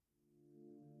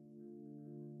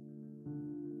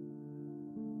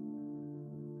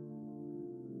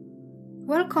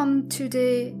Welcome to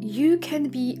the You Can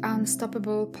Be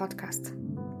Unstoppable podcast.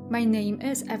 My name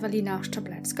is Ewelina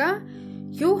Szczeblewska,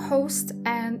 your host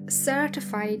and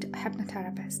certified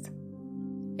hypnotherapist.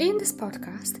 In this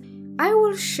podcast, I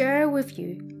will share with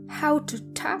you how to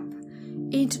tap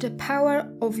into the power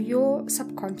of your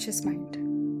subconscious mind.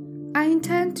 I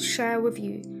intend to share with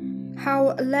you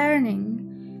how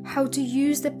learning how to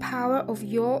use the power of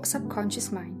your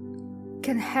subconscious mind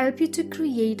can help you to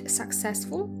create a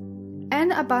successful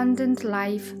and abundant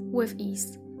life with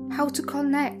ease, how to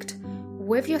connect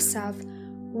with yourself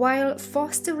while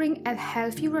fostering a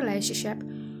healthy relationship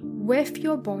with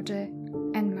your body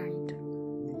and mind.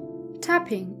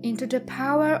 Tapping into the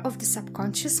power of the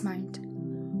subconscious mind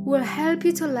will help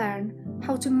you to learn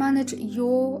how to manage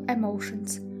your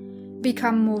emotions,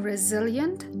 become more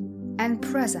resilient and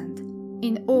present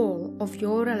in all of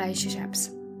your relationships.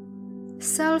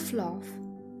 Self-love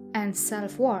and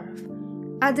self-worth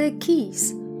are the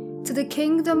keys to the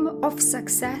kingdom of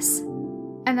success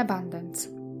and abundance,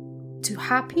 to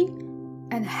happy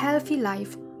and healthy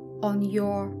life on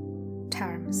your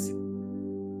terms.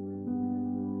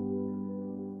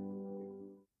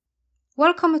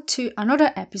 Welcome to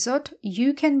another episode,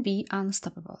 You Can Be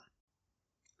Unstoppable.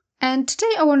 And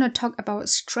today I want to talk about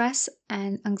stress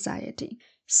and anxiety.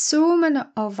 So many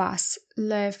of us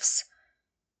lives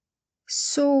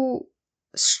so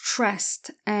stressed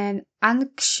and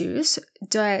anxious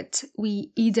that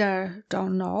we either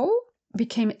don't know,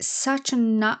 became such a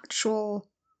natural,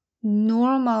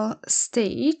 normal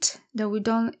state that we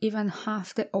don't even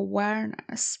have the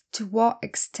awareness to what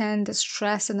extent the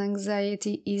stress and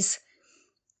anxiety is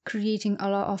creating a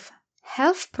lot of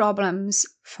health problems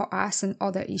for us and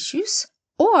other issues,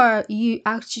 or you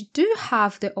actually do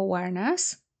have the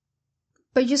awareness,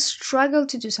 but you struggle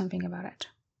to do something about it.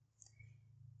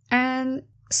 And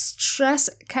stress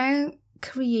can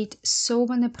create so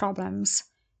many problems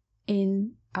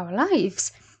in our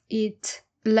lives. It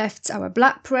lifts our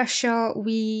blood pressure.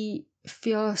 We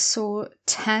feel so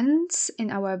tense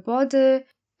in our body.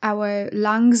 Our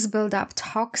lungs build up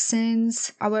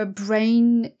toxins. Our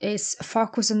brain is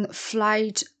focused on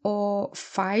flight or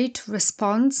fight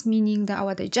response, meaning that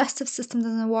our digestive system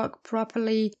doesn't work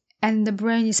properly. And the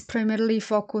brain is primarily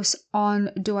focused on,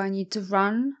 do I need to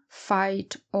run,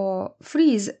 fight, or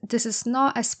freeze? This is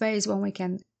not a space when we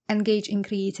can engage in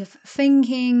creative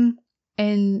thinking,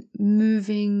 in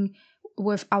moving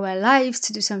with our lives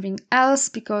to do something else,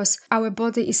 because our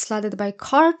body is flooded by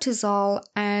cortisol,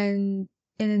 and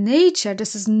in nature,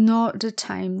 this is not the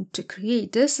time to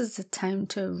create. This is the time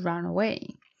to run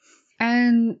away.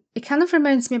 And it kind of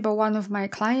reminds me about one of my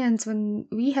clients. When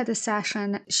we had a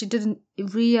session, she didn't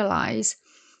realize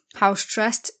how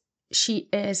stressed she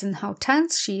is and how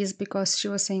tense she is, because she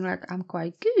was saying like, I'm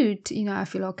quite good, I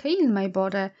feel okay in my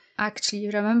body. Actually,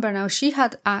 remember now, she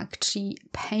had actually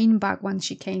pain back when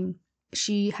she came.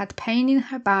 She had pain in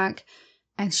her back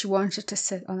and she wanted to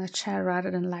sit on a chair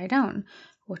rather than lie down,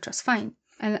 which was fine.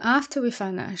 And after we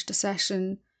finished the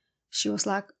session, she was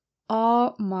like,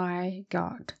 oh my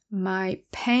God, my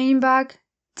pain bag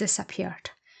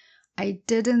disappeared. I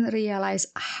didn't realize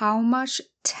how much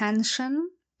tension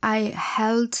I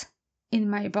held in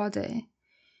my body,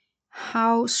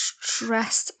 how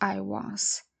stressed I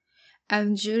was.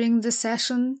 And during the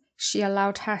session, she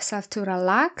allowed herself to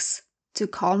relax, to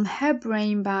calm her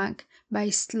brain back by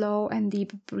slow and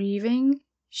deep breathing.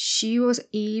 She was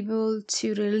able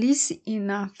to release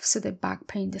enough so the back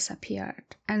pain disappeared.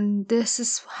 And this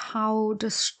is how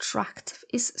destructive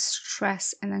is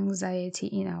stress and anxiety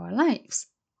in our lives.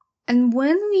 And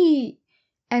when we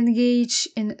engage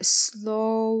in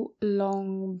slow,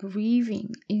 long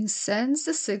breathing, it sends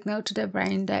the signal to the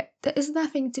brain that there is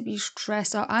nothing to be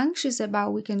stressed or anxious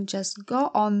about. We can just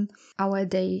go on our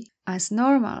day as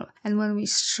normal. And when we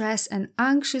stress and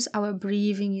anxious, our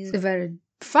breathing is very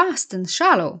fast and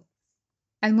shallow.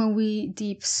 And when we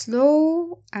deep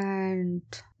slow and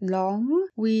long,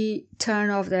 we turn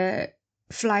off the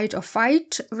flight or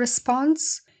fight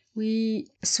response. We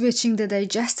switching the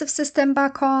digestive system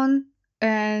back on,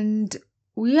 and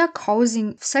we are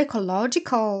causing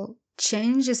psychological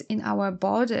changes in our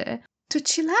body to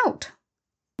chill out.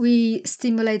 We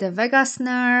stimulate the vagus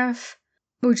nerve,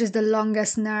 which is the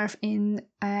longest nerve in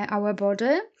our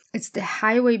body. It's the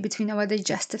highway between our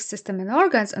digestive system and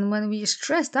organs, and when we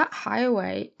stress, that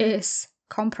highway is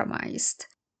compromised.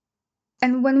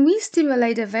 And when we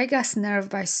stimulate the vagus nerve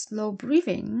by slow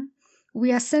breathing,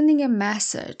 we are sending a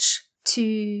message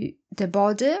to the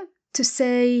body to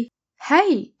say,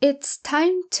 hey, it's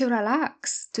time to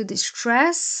relax, to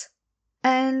distress,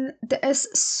 And there is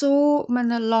so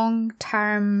many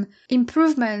long-term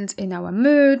improvements in our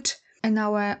mood and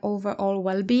our overall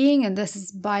well-being, and this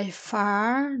is by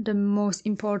far the most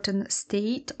important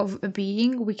state of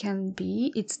being we can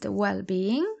be. It's the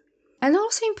well-being, and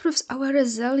also improves our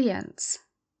resilience.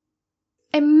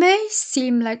 It may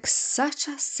seem like such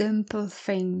a simple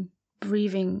thing,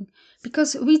 breathing,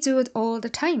 because we do it all the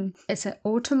time. It's an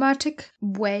automatic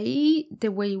way,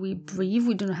 the way we breathe.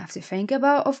 We don't have to think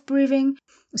about of breathing.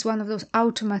 It's one of those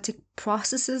automatic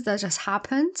processes that just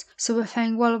happens. So we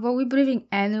think, well, we're breathing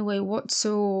anyway. What's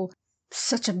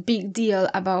such a big deal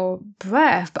about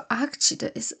breath? But actually,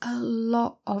 there is a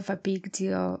lot of a big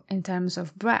deal in terms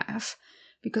of breath,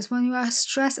 because when you are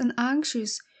stressed and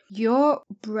anxious, your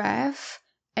breath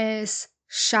is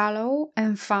shallow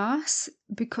and fast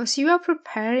because you are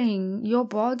preparing your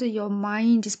body, your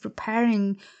mind is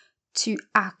preparing to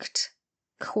act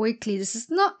quickly. This is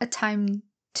not a time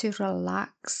to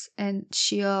relax and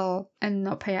chill and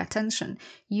not pay attention.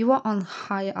 You are on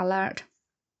high alert.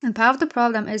 And part of the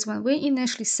problem is when we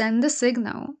initially send the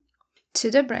signal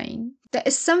to the brain, there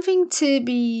is something to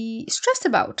be stressed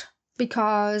about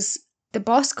because the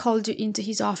boss called you into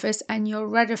his office and you're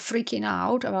already freaking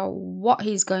out about what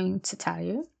he's going to tell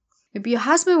you. Maybe your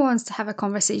husband wants to have a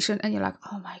conversation and you're like,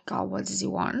 oh my God, what does he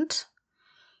want?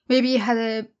 Maybe you had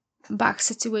a bad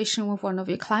situation with one of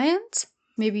your clients.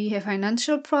 Maybe you have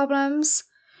financial problems.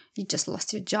 You just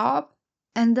lost your job.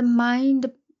 And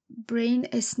the brain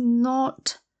is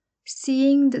not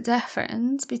seeing the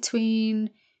difference between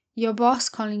your boss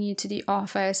calling you to the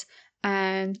office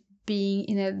and being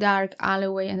in a dark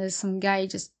alleyway and there's some guy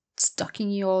just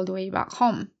stalking you all the way back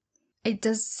home. It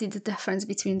does see the difference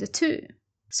between the two.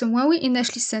 So when we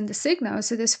initially send the signal,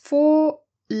 so there's 4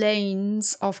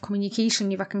 lanes of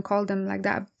communication, if I can call them like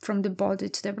that, from the body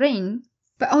to the brain,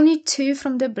 but only 2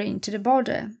 from the brain to the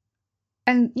body.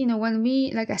 And, when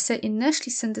we, like I said,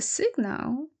 initially send the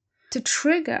signal to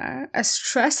trigger a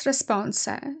stress response,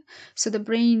 so the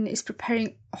brain is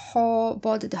preparing the whole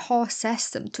body, the whole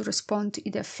system to respond to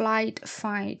either flight,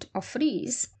 fight, or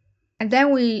freeze. And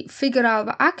then we figure out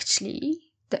that actually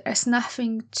there is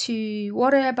nothing to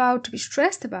worry about, to be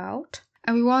stressed about,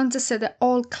 and we want to send an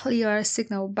all clear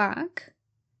signal back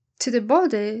to the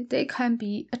body. There can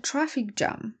be a traffic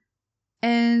jam.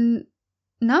 And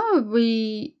now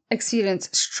we experience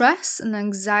stress and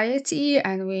anxiety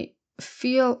and we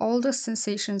feel all those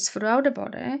sensations throughout the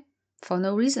body for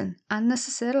no reason,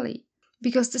 unnecessarily,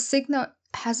 because the signal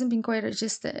hasn't been quite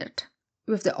registered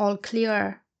with the all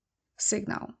clear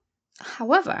signal.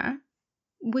 However,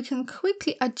 we can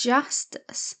quickly adjust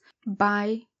this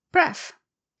by breath,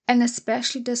 and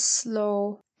especially the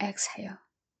slow exhale,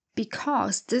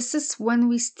 because this is when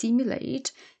we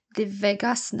stimulate the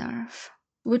vagus nerve,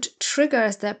 which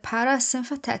triggers the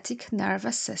parasympathetic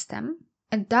nervous system,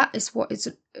 and that is what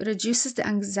reduces the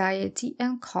anxiety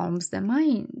and calms the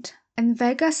mind. And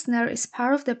vagus nerve is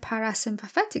part of the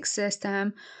parasympathetic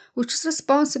system, which is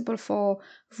responsible for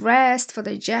rest, for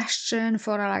digestion,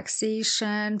 for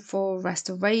relaxation, for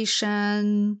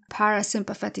restoration.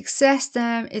 Parasympathetic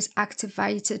system is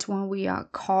activated when we are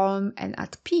calm and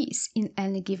at peace in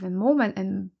any given moment,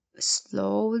 and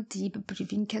slow, deep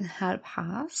breathing can help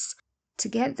us to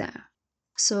get there.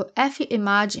 So if you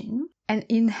imagine an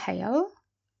inhale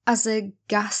as a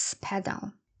gas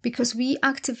pedal, because we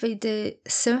activate the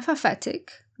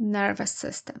sympathetic nervous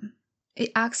system,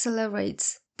 it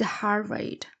accelerates the heart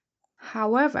rate.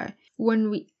 However,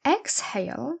 when we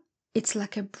exhale, it's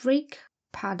like a brake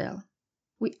pedal.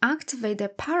 We activate the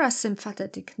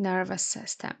parasympathetic nervous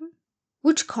system,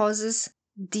 which causes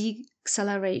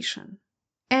deceleration.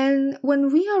 And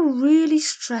when we are really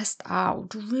stressed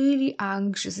out, really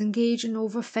anxious, engaged in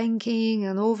overthinking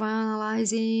and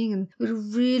overanalyzing, and we're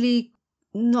really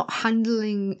not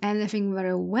handling anything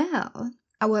very well,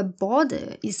 our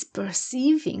body is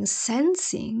perceiving,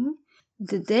 sensing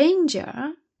the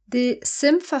danger. The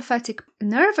sympathetic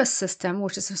nervous system,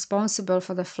 which is responsible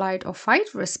for the flight or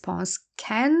fight response,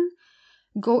 can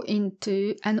go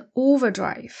into an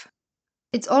overdrive.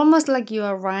 It's almost like you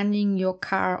are running your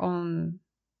car on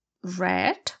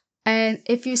red. And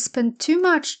if you spend too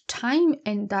much time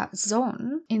in that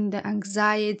zone, in the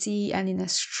anxiety and in the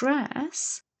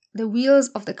stress, the wheels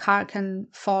of the car can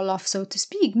fall off, so to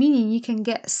speak, meaning you can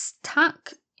get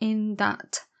stuck in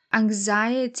that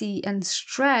anxiety and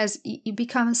stress. It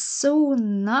becomes so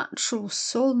natural,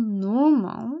 so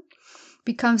normal,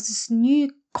 becomes this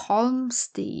new calm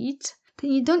state that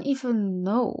you don't even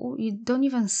know, you don't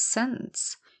even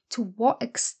sense to what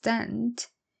extent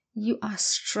you are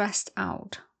stressed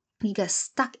out. You get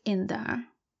stuck in there.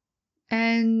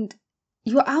 And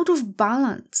you're out of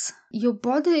balance. Your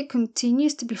body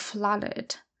continues to be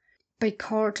flooded by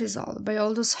cortisol, by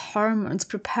all those hormones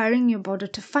preparing your body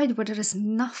to fight, where there is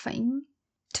nothing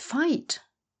to fight.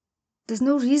 There's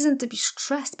no reason to be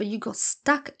stressed, but you got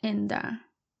stuck in there.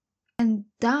 And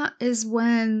that is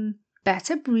when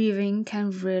better breathing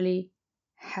can really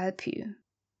help you.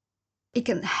 It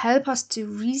can help us to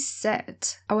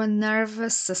reset our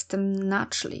nervous system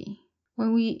naturally.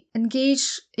 When we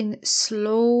engage in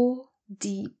slow,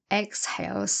 deep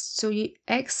exhales, so you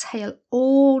exhale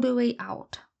all the way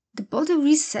out, the body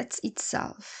resets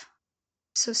itself.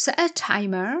 So set a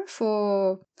timer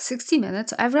for 60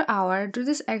 minutes every hour. Do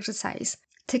this exercise.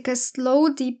 Take a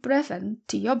slow, deep breath in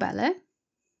to your belly,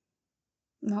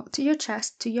 not to your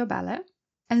chest, to your belly,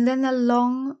 and then a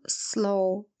long,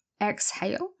 slow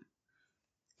exhale.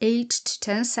 8 to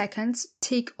 10 seconds.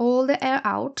 Take all the air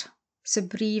out. So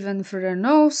breathe in through your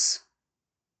nose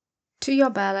to your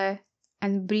belly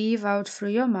and breathe out through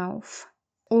your mouth.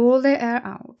 All the air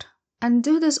out. And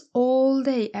do this all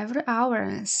day, every hour,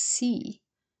 and see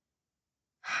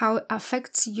how it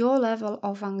affects your level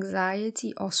of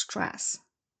anxiety or stress.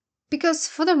 Because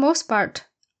for the most part,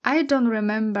 I don't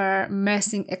remember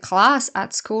missing a class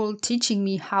at school teaching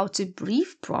me how to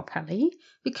breathe properly,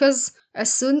 because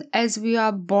as soon as we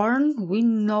are born, we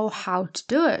know how to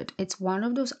do it. It's one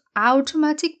of those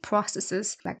automatic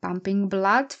processes, like pumping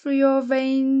blood through your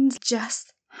veins.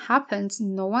 Just happens.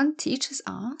 No one teaches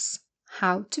us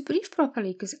how to breathe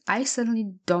properly, because I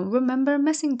certainly don't remember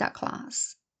missing that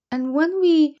class. And when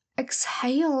we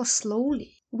exhale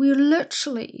slowly, we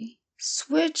literally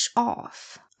switch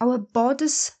off our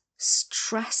body's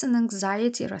stress and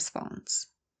anxiety response.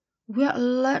 We are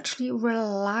literally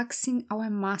relaxing our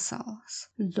muscles,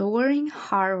 lowering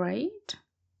heart rate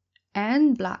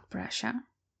and blood pressure,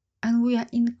 and we are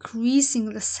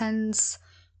increasing the sense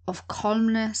of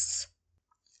calmness.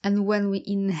 And when we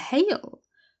inhale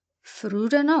through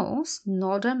the nose,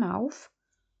 not the mouth,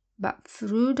 but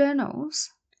through the nose,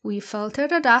 we filter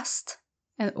the dust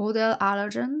and other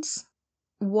allergens.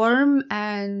 Warm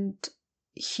and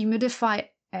humidified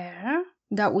air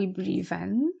that we breathe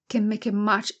in can make it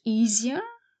much easier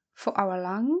for our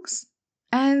lungs.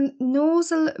 And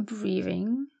nasal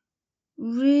breathing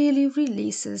really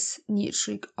releases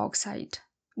nitric oxide,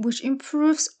 which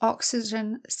improves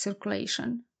oxygen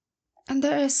circulation. And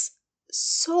there is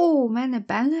so many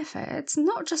benefits,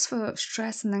 not just for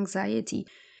stress and anxiety,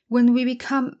 when we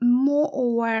become more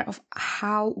aware of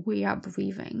how we are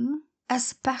breathing,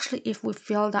 especially if we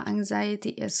feel that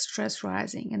anxiety is stress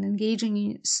rising, and engaging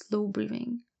in slow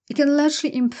breathing. It can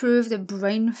literally improve the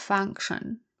brain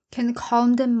function, can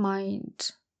calm the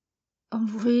mind,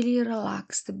 and really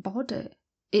relax the body.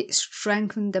 It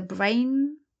strengthens the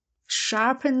brain,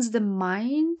 sharpens the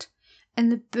mind,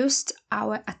 and boosts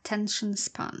our attention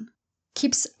span.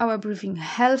 Keeps our breathing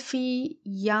healthy,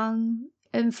 young,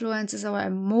 influences our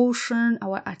emotion,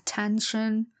 our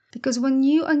attention. Because when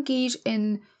you engage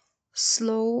in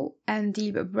slow and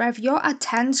deep breath, your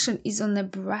attention is on the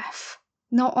breath,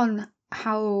 not on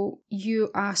how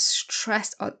you are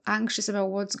stressed or anxious about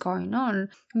what's going on.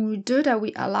 When we do that,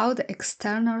 we allow the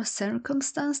external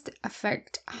circumstance to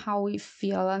affect how we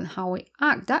feel and how we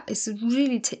act. That is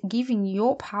really giving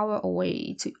your power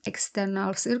away to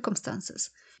external circumstances.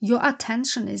 Your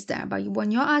attention is there, but when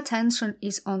your attention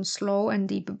is on slow and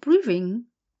deep breathing,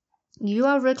 you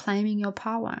are reclaiming your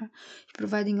power. You're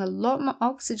providing a lot more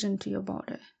oxygen to your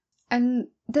body. And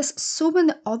there's so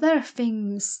many other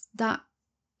things that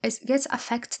gets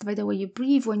affected by the way you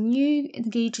breathe when you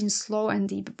engage in slow and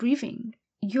deep breathing.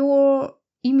 Your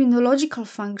immunological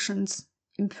functions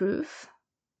improve.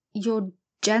 Your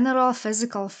general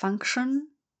physical function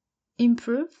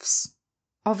improves.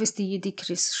 Obviously, you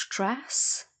decrease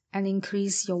stress and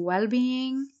increase your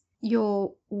well-being.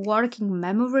 Your working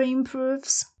memory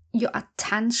improves. Your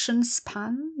attention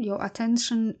span, your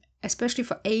attention, especially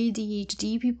for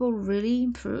ADHD people, really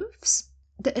improves.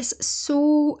 There is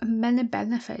so many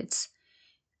benefits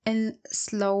in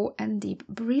slow and deep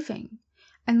breathing.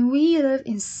 And we live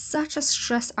in such a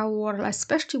stressed out world,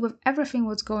 especially with everything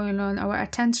what's going on. Our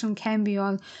attention can be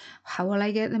on how will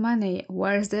I get the money?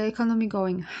 Where is the economy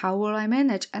going? How will I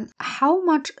manage? And how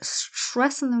much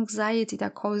stress and anxiety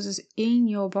that causes in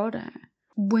your body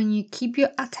when you keep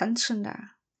your attention there.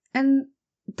 And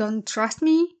don't trust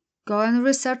me? Go and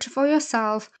research for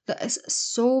yourself. There is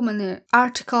so many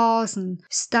articles and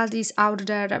studies out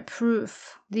there that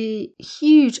prove the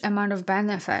huge amount of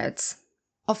benefits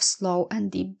of slow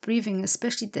and deep breathing,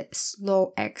 especially the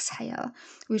slow exhale,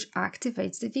 which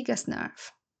activates the vagus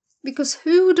nerve. Because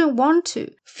who wouldn't want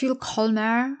to feel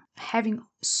calmer, having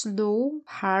slow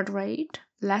heart rate,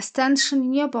 less tension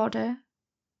in your body,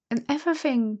 and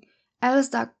everything else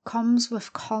that comes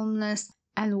with calmness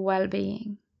and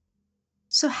well-being.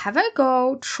 So have a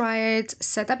go, try it,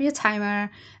 set up your timer,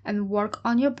 and work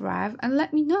on your breath, and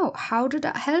let me know, how did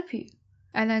that help you?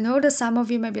 And I know that some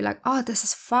of you may be like, oh, this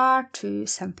is far too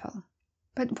simple.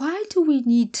 But why do we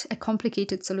need a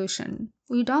complicated solution?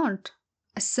 We don't.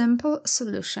 A simple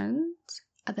solutions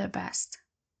are the best.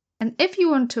 And if you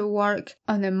want to work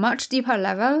on a much deeper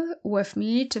level with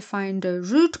me to find the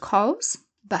root cause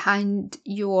behind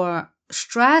your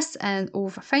stress and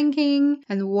overthinking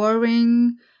and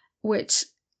worrying, which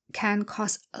can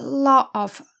cause a lot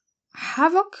of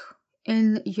havoc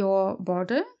in your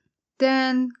body,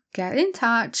 then get in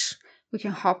touch. We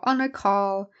can hop on a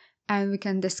call and we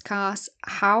can discuss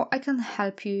how I can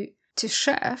help you to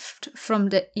shift from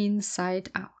the inside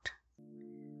out.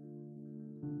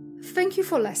 Thank you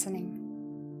for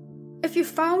listening. If you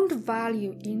found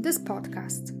value in this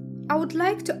podcast, I would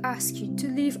like to ask you to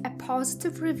leave a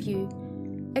positive review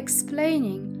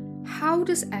explaining how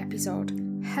this episode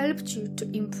helped you to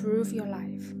improve your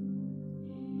life.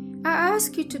 I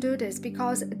ask you to do this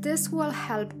because this will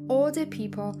help other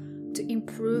people to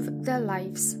improve their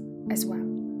lives as well.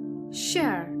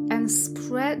 Share and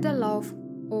spread the love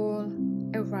all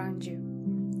around you.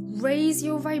 Raise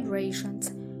your vibrations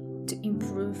to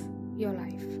improve your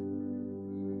life.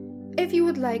 If you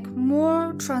would like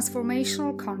more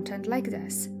transformational content like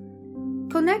this,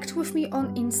 connect with me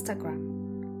on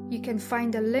Instagram. You can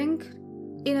find a link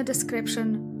in the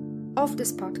description of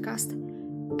this podcast,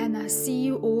 and I'll see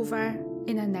you over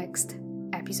in the next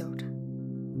episode.